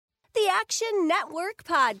Action Network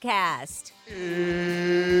podcast. It's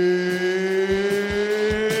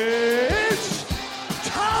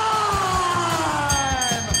time!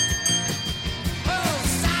 Oh,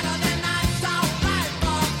 Saturday night's all right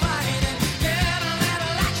for fighting. Get a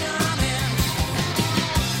little action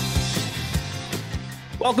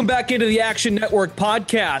in. Welcome back into the Action Network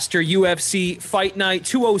podcast, your UFC Fight Night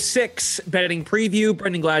 206 betting preview.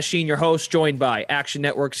 Brendan Glasheen, your host, joined by Action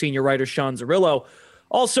Network senior writer Sean Zerillo.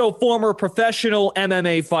 Also, former professional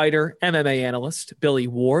MMA fighter, MMA analyst, Billy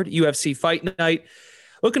Ward, UFC Fight Night.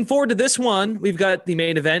 Looking forward to this one. We've got the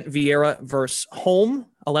main event, Vieira versus Holm.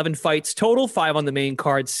 11 fights total, 5 on the main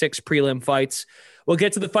card, 6 prelim fights. We'll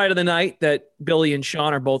get to the fight of the night that Billy and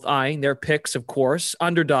Sean are both eyeing. Their picks, of course,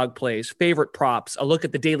 underdog plays, favorite props, a look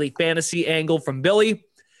at the daily fantasy angle from Billy.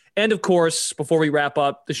 And, of course, before we wrap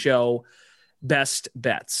up the show, best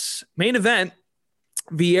bets. Main event,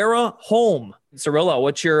 Vieira Holm. Cirillo,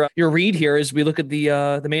 what's your read here as we look at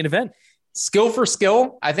the main event? Skill for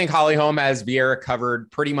skill, I think Holly Holm has Vieira covered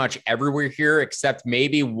pretty much everywhere here, except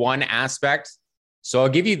maybe one aspect. So I'll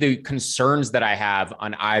give you the concerns that I have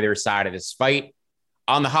on either side of this fight.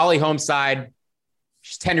 On the Holly Holm side,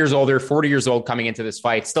 she's 10 years older, 40 years old coming into this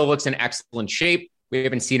fight. Still looks in excellent shape. We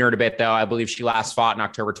haven't seen her in a bit, though. I believe she last fought in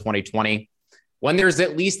October 2020. When there's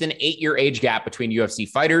at least an 8-year age gap between UFC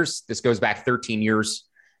fighters, this goes back 13 years.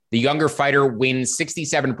 The younger fighter wins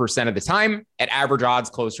 67% of the time at average odds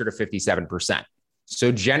closer to 57%.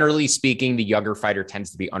 So generally speaking, the younger fighter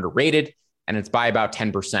tends to be underrated, and it's by about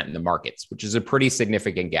 10% in the markets, which is a pretty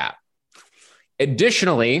significant gap.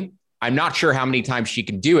 Additionally, I'm not sure how many times she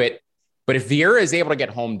can do it, but if Vieira is able to get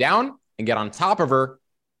Holm down and get on top of her,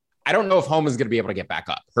 I don't know if Holm is going to be able to get back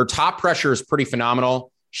up. Her top pressure is pretty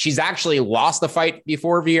phenomenal. She's actually lost the fight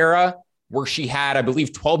before Vieira, where she had, I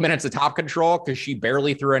believe, 12 minutes of top control because she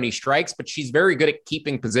barely threw any strikes, but she's very good at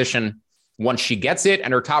keeping position once she gets it,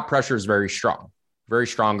 and her top pressure is very strong. Very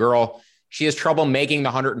strong girl. She has trouble making the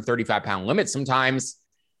 135-pound limit sometimes,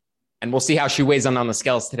 and we'll see how she weighs on the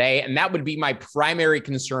scales today, and that would be my primary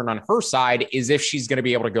concern on her side, is if she's going to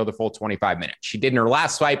be able to go the full 25 minutes. She did in her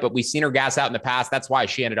last fight, but we've seen her gas out in the past. That's why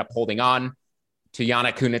she ended up holding on to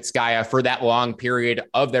Yana Kunitskaya for that long period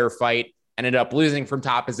of their fight. Ended up losing from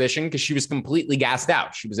top position because she was completely gassed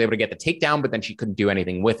out. She was able to get the takedown, but then she couldn't do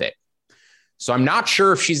anything with it. So I'm not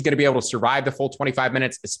sure if she's going to be able to survive the full 25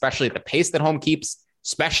 minutes, especially at the pace that Holm keeps,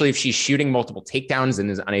 especially if she's shooting multiple takedowns and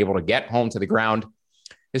is unable to get Holm to the ground.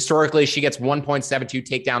 Historically, she gets 1.72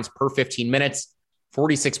 takedowns per 15 minutes,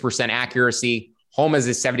 46% accuracy. Holm has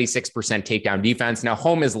a 76% takedown defense. Now,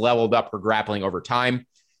 Holm has leveled up her grappling over time.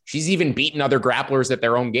 She's even beaten other grapplers at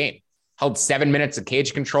their own game. Held 7 minutes of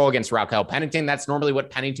cage control against Raquel Pennington. That's normally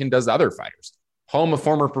what Pennington does to other fighters. Holm, a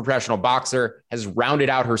former professional boxer, has rounded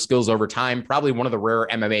out her skills over time. Probably one of the rare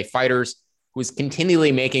MMA fighters who is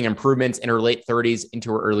continually making improvements in her late 30s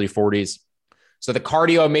into her early 40s. So the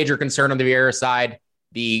cardio, a major concern on the Vieira side.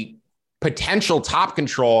 The potential top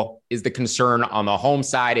control is the concern on the Holm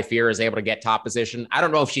side if Vieira is able to get top position. I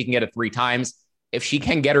don't know if she can get it 3 times. If she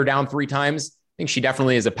can get her down 3 times, I think she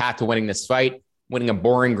definitely has a path to winning this fight. Winning a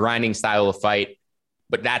boring, grinding style of fight.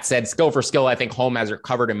 But that said, skill for skill, I think Holm has her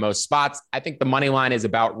covered in most spots. I think the money line is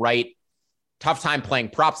about right. Tough time playing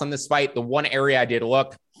props on this fight. The one area I did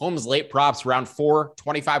look, Holm's late props, round 4,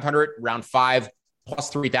 2,500, round 5, plus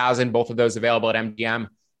 3,000, both of those available at MGM.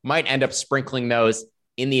 Might end up sprinkling those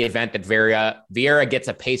in the event that Vieira gets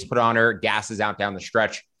a pace put on her, gasses out down the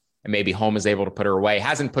stretch, and maybe Holm is able to put her away.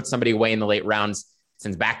 Hasn't put somebody away in the late rounds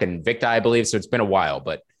since back in Invicta, I believe, so it's been a while,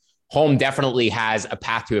 but Holm definitely has a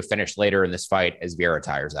path to a finish later in this fight as Vieira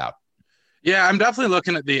tires out. Yeah, I'm definitely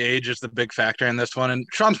looking at the age as the big factor in this one. And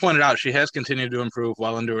Sean's pointed out she has continued to improve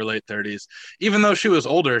well into her late 30s. Even though she was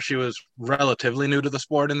older, she was relatively new to the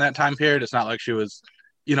sport in that time period. It's not like she was,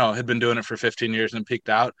 had been doing it for 15 years and peaked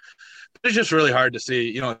out. But it's just really hard to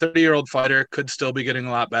see. A 30-year-old fighter could still be getting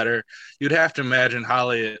a lot better. You'd have to imagine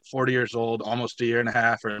Holly at 40 years old, almost a year and a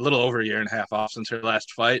half, or a little over a year and a half off since her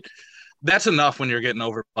last fight. That's enough when you're getting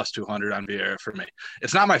over plus 200 on Vieira for me.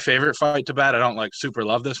 It's not my favorite fight to bet. I don't super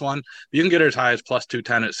love this one. You can get her as high as plus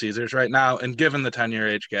 210 at Caesars right now. And given the 10-year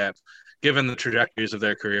age gap, given the trajectories of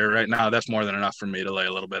their career right now, that's more than enough for me to lay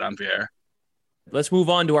a little bit on Vieira. Let's move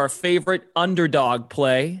on to our favorite underdog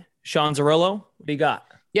play. Sean Zerillo, what do you got?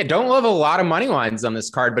 Yeah, don't love a lot of money lines on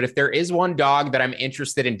this card, but if there is one dog that I'm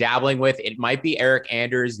interested in dabbling with, it might be Eric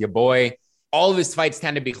Anders, your boy. All of his fights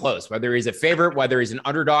tend to be close, whether he's a favorite, whether he's an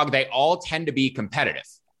underdog, they all tend to be competitive.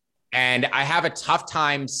 And I have a tough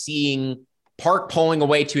time seeing Park pulling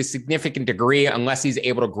away to a significant degree unless he's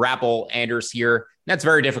able to grapple Anders here. That's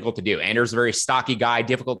very difficult to do. Anders is a very stocky guy,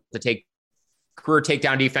 difficult to take Career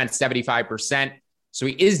takedown defense, 75%. So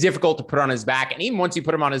he is difficult to put on his back. And even once you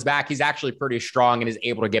put him on his back, he's actually pretty strong and is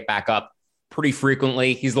able to get back up pretty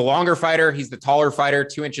frequently. He's the longer fighter. He's the taller fighter,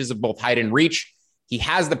 2 inches of both height and reach. He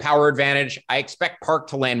has the power advantage. I expect Park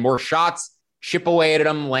to land more shots, chip away at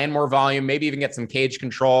him, land more volume, maybe even get some cage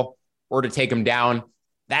control or to take him down.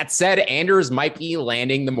 That said, Anders might be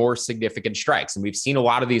landing the more significant strikes. And we've seen a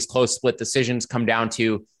lot of these close split decisions come down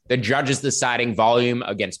to the judges deciding volume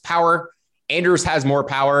against power. Anders has more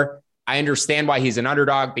power. I understand why he's an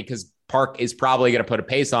underdog because Park is probably going to put a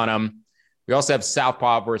pace on him. We also have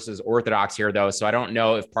southpaw versus orthodox here, though. So I don't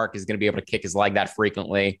know if Park is going to be able to kick his leg that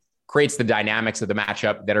frequently. Creates the dynamics of the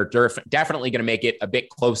matchup that are definitely going to make it a bit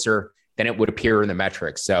closer than it would appear in the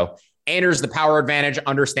metrics. So Anders, the power advantage,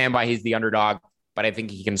 understand why he's the underdog, but I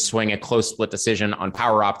think he can swing a close split decision on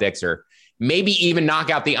power optics or maybe even knock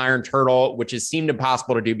out the Iron Turtle, which has seemed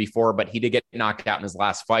impossible to do before, but he did get knocked out in his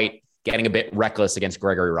last fight, getting a bit reckless against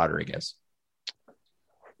Gregory Rodriguez.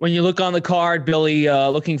 When you look on the card, Billy,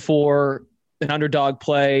 looking for an underdog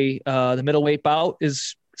play, the middleweight bout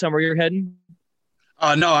is somewhere you're heading?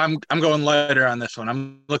 No, I'm going lighter on this one.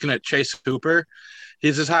 I'm looking at Chase Hooper.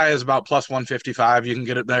 He's as high as about plus 155. You can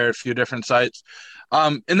get it there at a few different sites.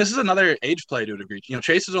 And this is another age play to a degree. You know,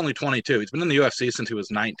 Chase is only 22. He's been in the UFC since he was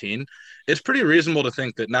 19. It's pretty reasonable to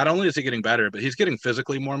think that not only is he getting better, but he's getting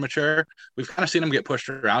physically more mature. We've kind of seen him get pushed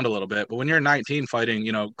around a little bit. But when you're 19 fighting,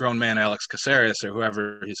 you know, grown man Alex Caceres or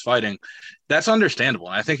whoever he's fighting, that's understandable.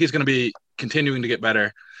 And I think he's going to be continuing to get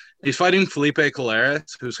better. He's fighting Felipe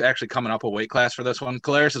Colares, who's actually coming up a weight class for this one.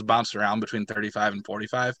 Colares has bounced around between 35 and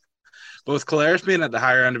 45. But with Colares being at the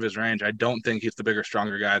higher end of his range, I don't think he's the bigger,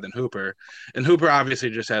 stronger guy than Hooper. And Hooper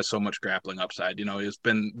obviously just has so much grappling upside. You know, he's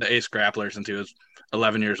been the ace grappler since he was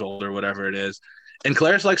 11 years old or whatever it is. And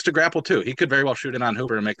Colares likes to grapple too. He could very well shoot in on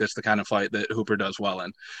Hooper and make this the kind of fight that Hooper does well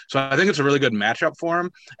in. So I think it's a really good matchup for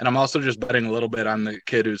him. And I'm also just betting a little bit on the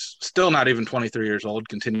kid who's still not even 23 years old,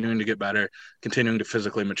 continuing to get better, continuing to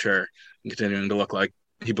physically mature, and continuing to look like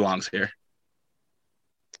he belongs here.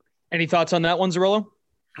 Any thoughts on that one, Zerillo?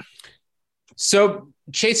 So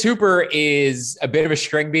Chase Hooper is a bit of a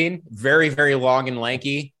string bean, very, very long and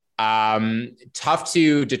lanky. Tough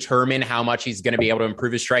to determine how much he's going to be able to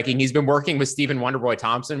improve his striking. He's been working with Stephen Wonderboy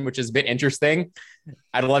Thompson, which is a bit interesting.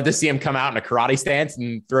 I'd love to see him come out in a karate stance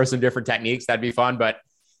and throw some different techniques. That'd be fun. But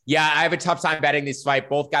yeah, I have a tough time betting this fight.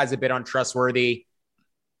 Both guys a bit untrustworthy.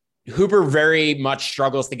 Hooper very much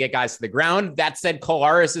struggles to get guys to the ground. That said,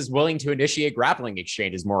 Colares is willing to initiate grappling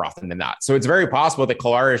exchanges more often than not. So it's very possible that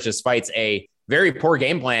Colares just fights a very poor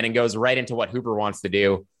game plan and goes right into what Hooper wants to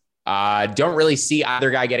do. Don't really see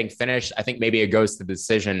either guy getting finished. I think maybe a goes to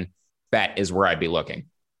decision bet is where I'd be looking.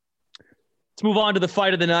 Let's move on to the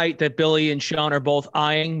fight of the night that Billy and Sean are both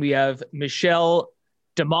eyeing. We have Michelle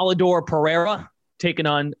Demolador Pereira taking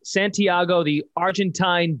on Santiago, the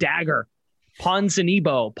Argentine dagger.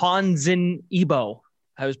 Ponzinibbio.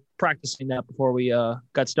 I was practicing that before we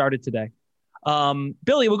got started today.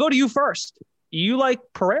 Billy, we'll go to you first. You like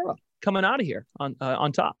Pereira coming out of here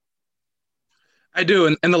on top? I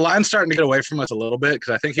do, and the line's starting to get away from us a little bit because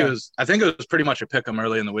I think it was pretty much a pick 'em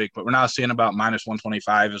early in the week, but we're now seeing about minus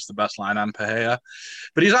 125 is the best line on Pereira.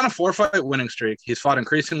 But he's on a 4-fight winning streak. He's fought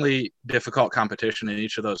increasingly difficult competition in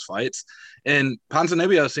each of those fights, and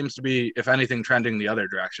Ponzinibbio seems to be, if anything, trending the other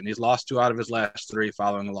direction. He's lost 2 out of his last 3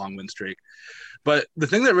 following a long win streak. But the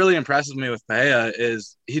thing that really impresses me with Pereira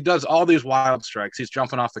is he does all these wild strikes. He's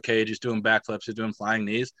jumping off the cage. He's doing backflips. He's doing flying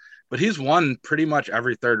knees. But he's won pretty much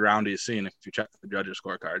every third round he's seen if you check the judges'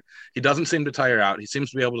 scorecard. He doesn't seem to tire out. He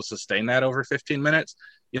seems to be able to sustain that over 15 minutes.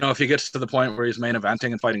 You know, if he gets to the point where he's main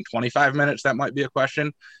eventing and fighting 25 minutes, that might be a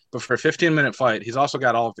question. But for a 15-minute fight, he's also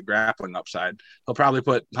got all of the grappling upside. He'll probably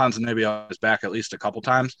put Ponzinibbio on his back at least a couple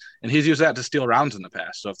times, and he's used that to steal rounds in the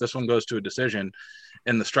past. So if this one goes to a decision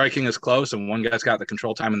and the striking is close and one guy's got the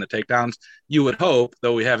control time and the takedowns, you would hope,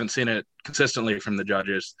 though we haven't seen it consistently from the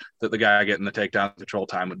judges, that the guy getting the takedown control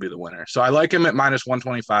time would be the winner. So I like him at minus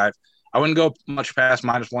 125. I wouldn't go much past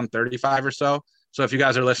minus 135 or so. So if you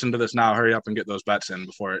guys are listening to this now, hurry up and get those bets in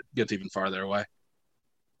before it gets even farther away.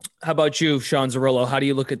 How about you, Sean Zerillo? How do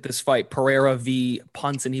you look at this fight, Pereira v.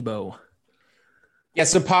 Ponzinibbio? Yeah,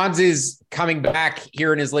 so Pons is coming back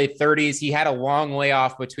here in his late 30s. He had a long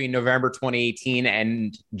layoff between November 2018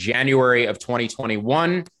 and January of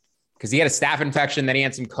 2021 because he had a staph infection. Then he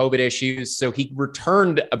had some COVID issues. So he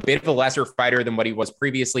returned a bit of a lesser fighter than what he was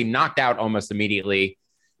previously, knocked out almost immediately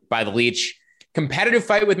by the Leech. Competitive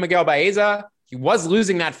fight with Miguel Baeza. He was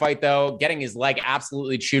losing that fight, though, getting his leg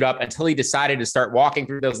absolutely chewed up until he decided to start walking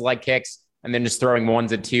through those leg kicks and then just throwing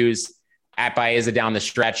 1s and 2s at Baeza down the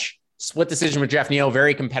stretch. Split decision with Jeff Neal,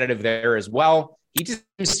 very competitive there as well. He just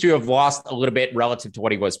seems to have lost a little bit relative to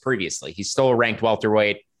what he was previously. He's still a ranked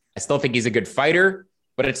welterweight. I still think he's a good fighter,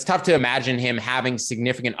 but it's tough to imagine him having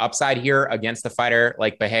significant upside here against a fighter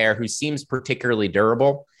like Bahia, who seems particularly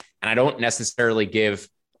durable. And I don't necessarily give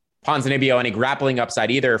Ponzinibbio any grappling upside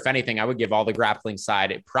either. If anything, I would give all the grappling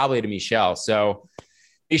side probably to Michel. So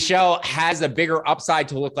Michel has a bigger upside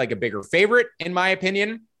to look like a bigger favorite, in my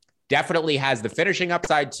opinion. Definitely has the finishing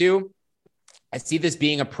upside too. I see this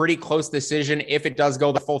being a pretty close decision if it does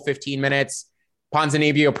go the full 15 minutes.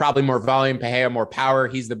 Ponzinibbio, probably more volume. Bahia, more power.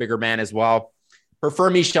 He's the bigger man as well. Prefer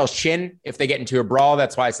Michel's chin if they get into a brawl.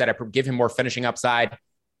 That's why I said I give him more finishing upside.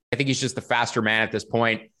 I think he's just the faster man at this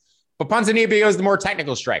point. But Ponzinibbio is the more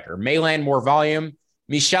technical striker. May land more volume.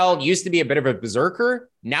 Michel used to be a bit of a berserker.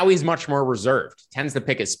 Now he's much more reserved. Tends to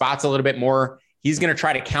pick his spots a little bit more. He's going to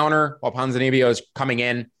try to counter while Ponzinibbio is coming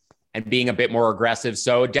in and being a bit more aggressive.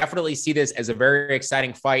 So definitely see this as a very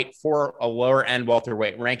exciting fight for a lower end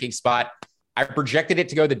welterweight ranking spot. I projected it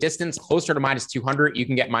to go the distance closer to minus 200. You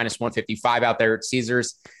can get minus 155 out there at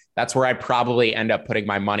Caesars. That's where I'd probably end up putting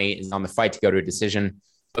my money, is on the fight to go to a decision,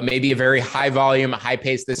 but maybe a very high volume, high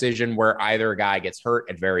paced decision where either guy gets hurt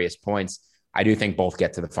at various points. I do think both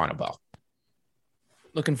get to the final bell.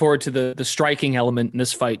 Looking forward to the striking element in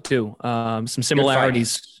this fight too. Some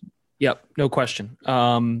similarities. Yep, no question.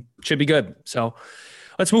 Should be good. So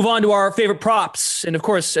let's move on to our favorite props. And of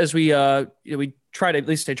course, as we try to, at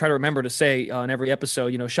least I try to remember to say on every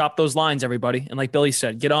episode, shop those lines, everybody. And like Billy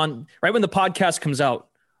said, get on right when the podcast comes out,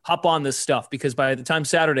 hop on this stuff, because by the time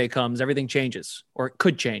Saturday comes, everything changes, or it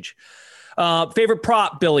could change. Favorite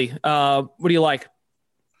prop, Billy. What do you like?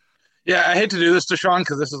 Yeah, I hate to do this to Sean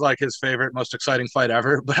because this is like his favorite, most exciting fight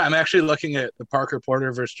ever, but I'm actually looking at the Parker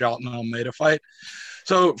Porter versus Jalton Almeida fight.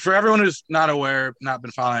 So for everyone who's not aware, not been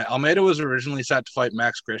following it, Almeida was originally set to fight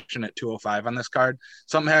Max Grishin at 205 on this card.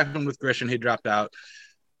 Something happened with Grishin. He dropped out.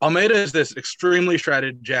 Almeida is this extremely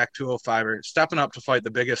shredded Jack 205er stepping up to fight the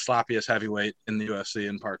biggest, sloppiest heavyweight in the UFC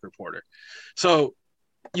in Parker Porter. So,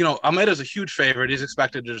 Almeida's a huge favorite. He's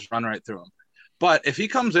expected to just run right through him. But if he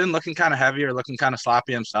comes in looking kind of heavy or looking kind of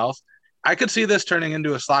sloppy himself, I could see this turning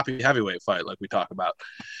into a sloppy heavyweight fight like we talk about.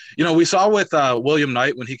 We saw with William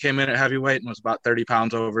Knight when he came in at heavyweight and was about 30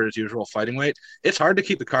 pounds over his usual fighting weight. It's hard to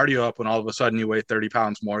keep the cardio up when all of a sudden you weigh 30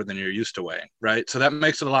 pounds more than you're used to weighing, right? So that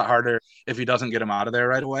makes it a lot harder if he doesn't get him out of there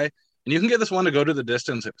right away. And you can get this one to go to the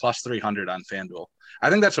distance at plus 300 on FanDuel. I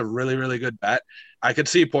think that's a really, really good bet. I could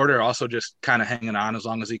see Porter also just kind of hanging on as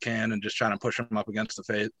long as he can and just trying to push him up against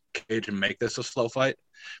the cage and make this a slow fight.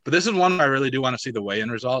 But this is one I really do want to see the weigh-in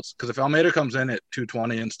results, because if Almeida comes in at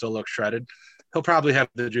 220 and still looks shredded, he'll probably have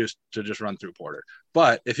the juice to just run through Porter.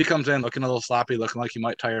 But if he comes in looking a little sloppy, looking like he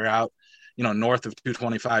might tire out, north of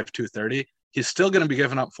 225, 230, he's still going to be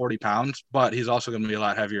giving up 40 pounds, but he's also going to be a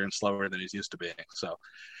lot heavier and slower than he's used to being. So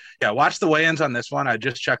yeah, watch the weigh-ins on this one. I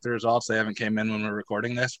just checked the results. They haven't came in when we're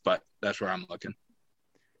recording this, but that's where I'm looking.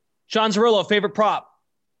 Sean Zerillo, favorite prop.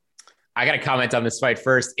 I got to comment on this fight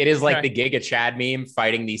first. It is like the Giga Chad meme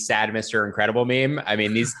fighting the sad Mr. Incredible meme. I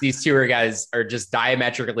mean, these two guys are just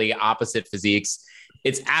diametrically opposite physiques.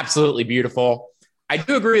 It's absolutely beautiful. I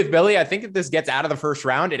do agree with Billy. I think if this gets out of the first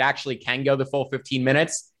round, it actually can go the full 15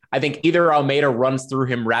 minutes. I think either Almeida runs through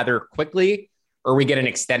him rather quickly or we get an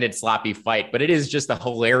extended sloppy fight, but it is just a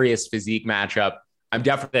hilarious physique matchup. I'm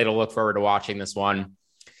definitely going to look forward to watching this one.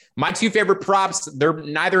 My two favorite props,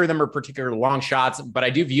 neither of them are particular long shots, but I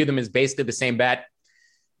do view them as basically the same bet.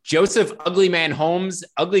 Joseph Ugly Man Holmes,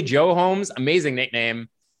 Ugly Joe Holmes, amazing nickname,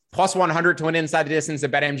 plus 100 to win inside the distance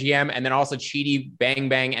at BetMGM, and then also Chidi Bang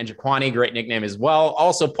Bang and Jaquani, great nickname as well,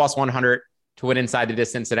 also plus 100 to win inside the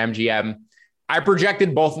distance at MGM. I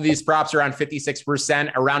projected both of these props around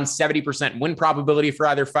 56%, around 70% win probability for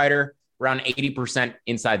either fighter, around 80%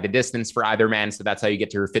 inside the distance for either man. So that's how you get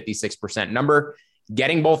to your 56% number.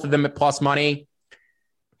 Getting both of them at plus money.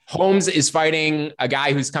 Holmes is fighting a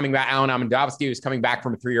guy who's coming back, Alan Amandovsky, who's coming back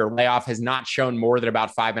from a 3-year layoff, has not shown more than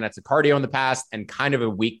about 5 minutes of cardio in the past and kind of a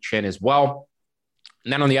weak chin as well.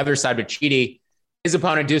 And then on the other side with Chidi, his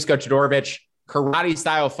opponent, Dusko Todorovic,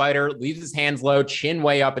 karate-style fighter, leaves his hands low, chin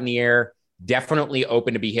way up in the air, definitely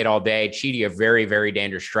open to be hit all day. Chidi, a very, very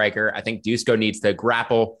dangerous striker. I think Dusko needs to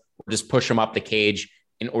grapple or just push him up the cage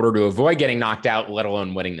in order to avoid getting knocked out, let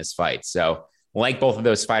alone winning this fight. So like both of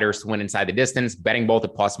those fighters to win inside the distance, betting both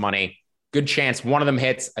at plus money. Good chance one of them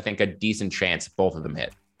hits. I think a decent chance both of them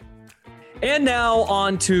hit. And now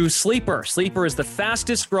on to Sleeper. Sleeper is the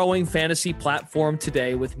fastest growing fantasy platform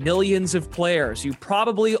today with millions of players. You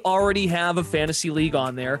probably already have a fantasy league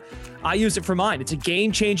on there. I use it for mine. It's a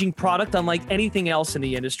game-changing product unlike anything else in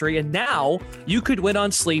the industry. And now you could win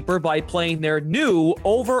on Sleeper by playing their new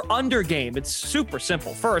over-under game. It's super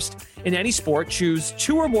simple. First, in any sport, choose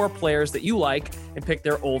 2 or more players that you like and pick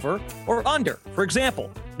their over or under. For example,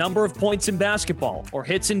 number of points in basketball or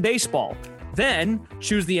hits in baseball. Then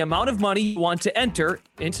choose the amount of money you want to enter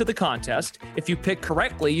into the contest. If you pick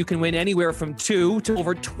correctly, you can win anywhere from 2 to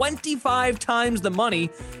over 25 times the money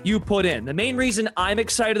you put in. The main reason I'm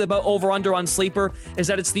excited about Over Under on Sleeper is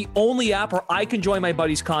that it's the only app where I can join my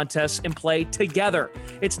buddies' contests and play together.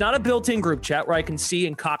 It's not a built-in group chat where I can see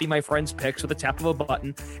and copy my friends' picks with a tap of a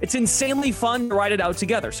button. It's insanely fun to write it out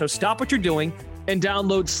together. So stop what you're doing and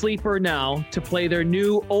download Sleeper now to play their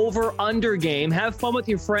new over-under game. Have fun with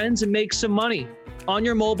your friends and make some money. On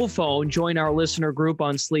your mobile phone, join our listener group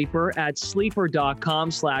on Sleeper at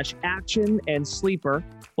sleeper.com/action, and Sleeper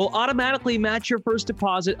will automatically match your first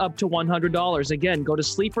deposit up to $100. Again, go to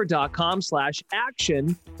sleeper.com/action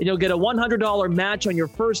and you'll get a $100 match on your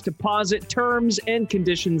first deposit. Terms and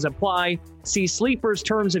conditions apply. See Sleeper's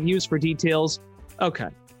terms of use for details. Okay,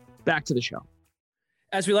 back to the show.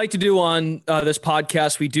 As we like to do on this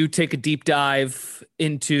podcast, we do take a deep dive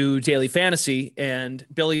into daily fantasy, and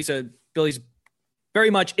Billy's very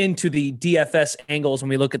much into the DFS angles when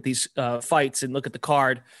we look at these fights and look at the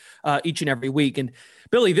card each and every week. And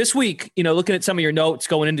Billy, this week, looking at some of your notes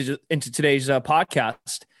going into today's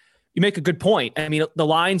podcast, you make a good point. I mean, the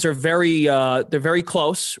lines are they're very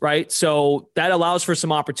close, right? So that allows for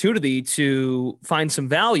some opportunity to find some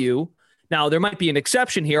value. Now, there might be an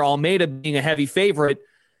exception here. Almeida being a heavy favorite,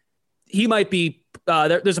 he might be.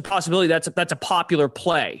 There's a possibility that's a popular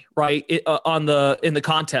play, right? In the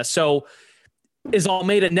contest. So, is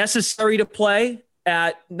Almeida necessary to play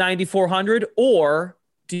at 9,400, or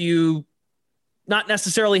do you not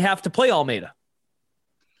necessarily have to play Almeida?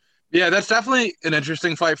 Yeah, that's definitely an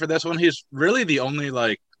interesting fight for this one. He's really the only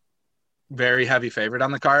very heavy favorite on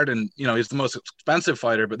the card, and he's the most expensive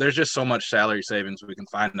fighter, but there's just so much salary savings we can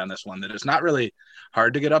find on this one that it's not really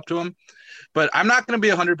hard to get up to him. But I'm not going to be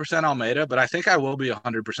 100% Almeida, but I think I will be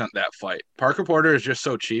 100% that fight. Parker Porter is just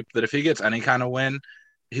so cheap that if he gets any kind of win,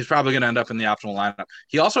 he's probably going to end up in the optimal lineup.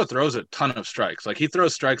 He also throws a ton of strikes. He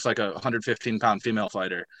throws strikes like a 115-pound female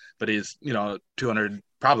fighter, but he's 200,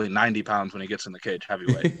 probably 90 pounds when he gets in the cage,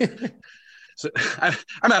 heavyweight. So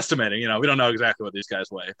I'm estimating, we don't know exactly what these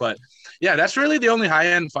guys weigh, but yeah, that's really the only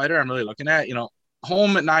high-end fighter I'm really looking at.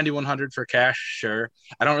 Home at 9,100 for cash, sure.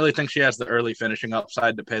 I don't really think she has the early finishing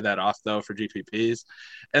upside to pay that off, though, for GPPs.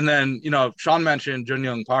 And then, Sean mentioned Jun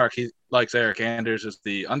Young Park. He likes Eric Anders as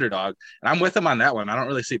the underdog, and I'm with him on that one. I don't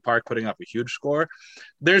really see Park putting up a huge score.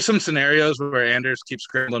 There's some scenarios where Anders keeps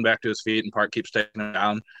scrambling back to his feet and Park keeps taking him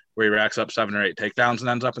down, where he racks up 7 or 8 takedowns and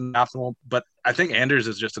ends up in the optimal. But I think Anders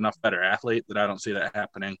is just enough better athlete that I don't see that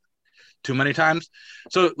happening too many times.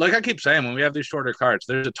 So like I keep saying, when we have these shorter cards,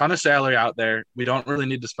 there's a ton of salary out there. We don't really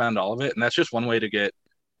need to spend all of it. And that's just one way to get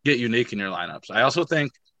unique in your lineups. I also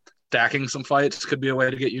think stacking some fights could be a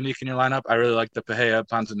way to get unique in your lineup. I really like the Pereira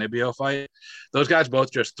Ponzinibbio fight. Those guys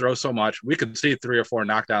both just throw so much. We could see 3 or 4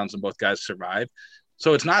 knockdowns and both guys survive.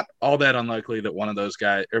 So it's not all that unlikely that one of those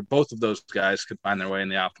guys or both of those guys could find their way in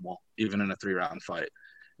the optimal, even in a 3-round fight.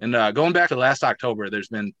 And going back to last October, there's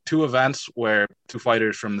been 2 events where 2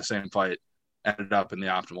 fighters from the same fight ended up in the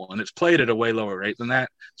optimal, and it's played at a way lower rate than that.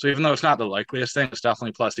 So even though it's not the likeliest thing, it's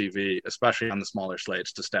definitely plus EV, especially on the smaller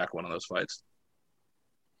slates, to stack one of those fights.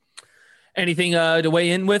 Anything to weigh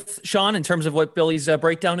in with, Sean, in terms of what Billy's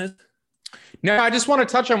breakdown is? No, I just want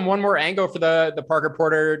to touch on one more angle for the Parker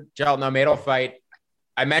Porter Jailton Almeida fight.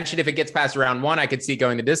 I mentioned if it gets past round 1, I could see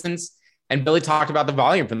going the distance. And Billy talked about the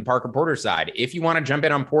volume from the Parker Porter side. If you want to jump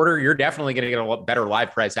in on Porter, you're definitely going to get a better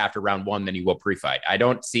live price after round 1 than you will pre-fight. I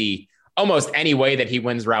don't see almost any way that he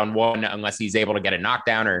wins round 1 unless he's able to get a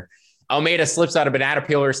knockdown or Almeida slips out a banana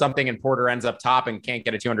peel or something and Porter ends up top and can't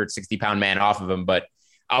get a 260-pound man off of him. But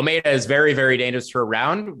Almeida is very, very dangerous for a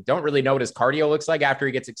round. Don't really know what his cardio looks like after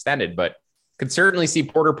he gets extended, but could certainly see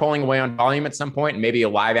Porter pulling away on volume at some point, and maybe a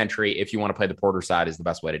live entry if you want to play the Porter side is the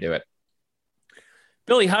best way to do it.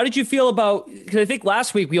 Billy, how did you feel about, because I think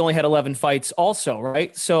last week we only had 11 fights also,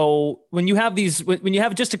 right? So when you have when you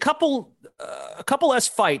have just a couple less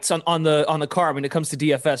fights on the card when it comes to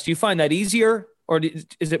DFS, do you find that easier or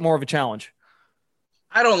is it more of a challenge?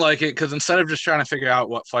 I don't like it because instead of just trying to figure out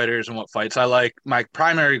what fighters and what fights I like, my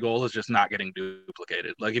primary goal is just not getting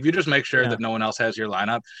duplicated. If you just make sure that no one else has your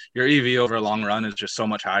lineup, your EV over a long run is just so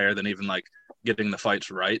much higher than even getting the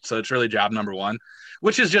fights right. So it's really job number one,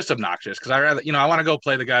 which is just obnoxious because I want to go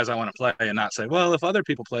play the guys I want to play and not say, well, if other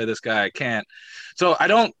people play this guy, I can't. So I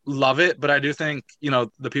don't love it, but I do think,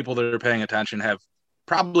 the people that are paying attention have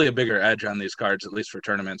probably a bigger edge on these cards, at least for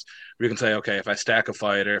tournaments, where you can say, okay, if I stack a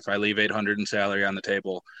fight or if I leave 800 in salary on the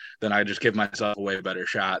table, then I just give myself a way better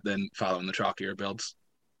shot than following the chalkier builds.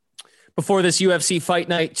 Before this UFC Fight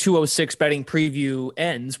Night 206 betting preview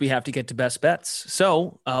ends, we have to get to best bets.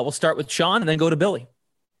 So we'll start with Sean and then go to Billy.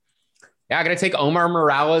 Yeah, I'm going to take Omar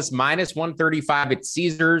Morales minus 135 at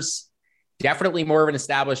Caesars. Definitely more of an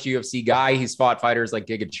established UFC guy. He's fought fighters like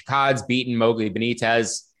Giga Chikadze, beaten Mowgli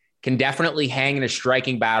Benitez. Can definitely hang in a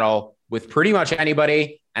striking battle with pretty much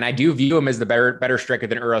anybody. And I do view him as the better striker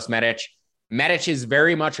than Uros Medic. Medic is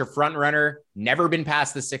very much a front runner, never been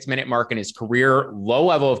past the 6-minute mark in his career, low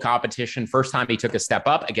level of competition. First time he took a step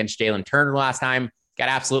up against Jalen Turner last time, got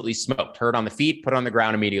absolutely smoked, hurt on the feet, put on the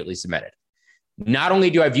ground, immediately submitted. Not only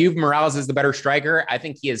do I view Morales as the better striker, I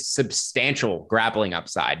think he has substantial grappling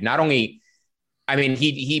upside. He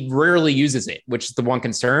rarely uses it, which is the one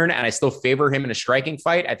concern. And I still favor him in a striking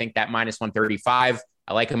fight. I think that minus 135,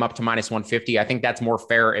 I like him up to minus 150. I think that's more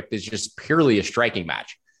fair if it's just purely a striking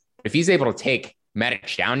match. If he's able to take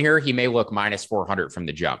Medic down here, he may look minus 400 from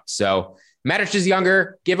the jump. So Medic is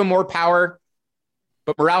younger, give him more power,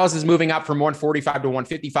 but Morales is moving up from 145 to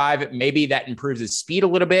 155. Maybe that improves his speed a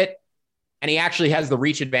little bit. And he actually has the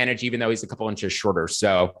reach advantage, even though he's a couple inches shorter.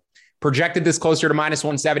 So projected this closer to minus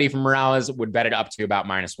 170 from Morales, would bet it up to about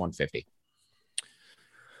minus 150.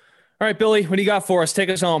 All right, Billy, what do you got for us? Take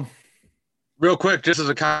us home. Real quick, just as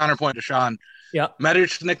a counterpoint to Sean. Yeah.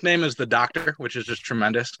 Medic's nickname is the Doctor, which is just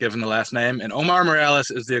tremendous given the last name. And Omar Morales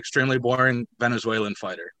is the extremely boring Venezuelan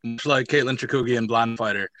fighter, much like Caitlin Chikugian, blonde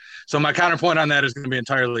fighter. So my counterpoint on that is going to be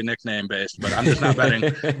entirely nickname based, but I'm just not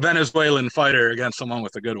betting Venezuelan fighter against someone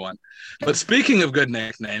with a good one. But speaking of good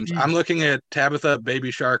nicknames, I'm looking at Tabitha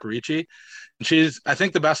Baby Shark Ricci. And I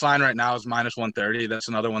think the best line right now is minus 130. That's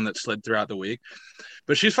another one that slid throughout the week.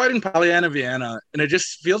 But she's fighting Polyana Viana, and it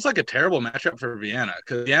just feels like a terrible matchup for Viana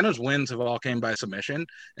because Viana's wins have all came by submission,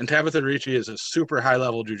 and Tabitha Ricci is a super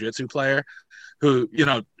high-level jiu-jitsu player who,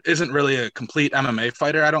 isn't really a complete MMA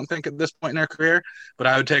fighter, I don't think, at this point in her career, but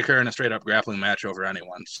I would take her in a straight-up grappling match over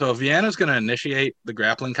anyone. So if Viana's going to initiate the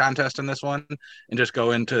grappling contest in this one and just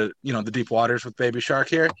go into, the deep waters with Baby Shark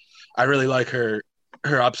here, I really like her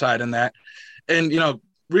upside in that. And,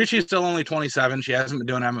 Ricci's still only 27. She hasn't been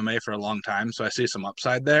doing MMA for a long time, so I see some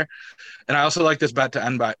upside there. And I also like this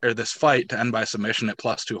fight to end by submission at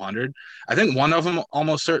plus 200. I think one of them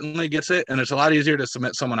almost certainly gets it, and it's a lot easier to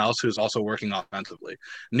submit someone else who's also working offensively.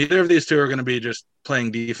 Neither of these two are going to be just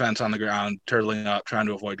playing defense on the ground, turtling up, trying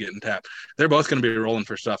to avoid getting tapped. They're both going to be rolling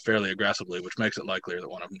for stuff fairly aggressively, which makes it likelier that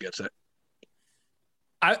one of them gets it.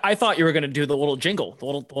 I thought you were going to do the little jingle, the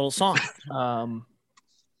little song.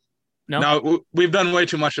 No, we've done way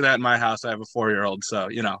too much of that in my house. I have a 4-year-old, so,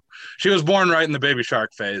 she was born right in the Baby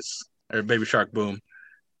Shark phase, or Baby Shark boom.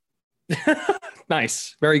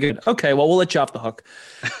 Nice. Very good. Okay, well, we'll let you off the hook.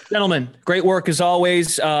 Gentlemen, great work as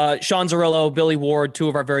always. Sean Zerillo, Billy Ward, two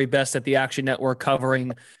of our very best at the Action Network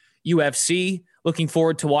covering UFC. Looking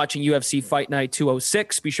forward to watching UFC Fight Night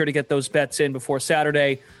 206. Be sure to get those bets in before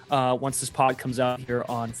Saturday once this pod comes out here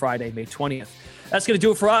on Friday, May 20th. That's going to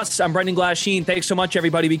do it for us. I'm Brendan Glasheen. Thanks so much,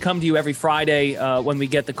 everybody. We come to you every Friday when we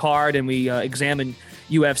get the card and we examine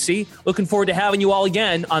UFC. Looking forward to having you all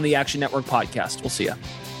again on the Action Network podcast. We'll see you.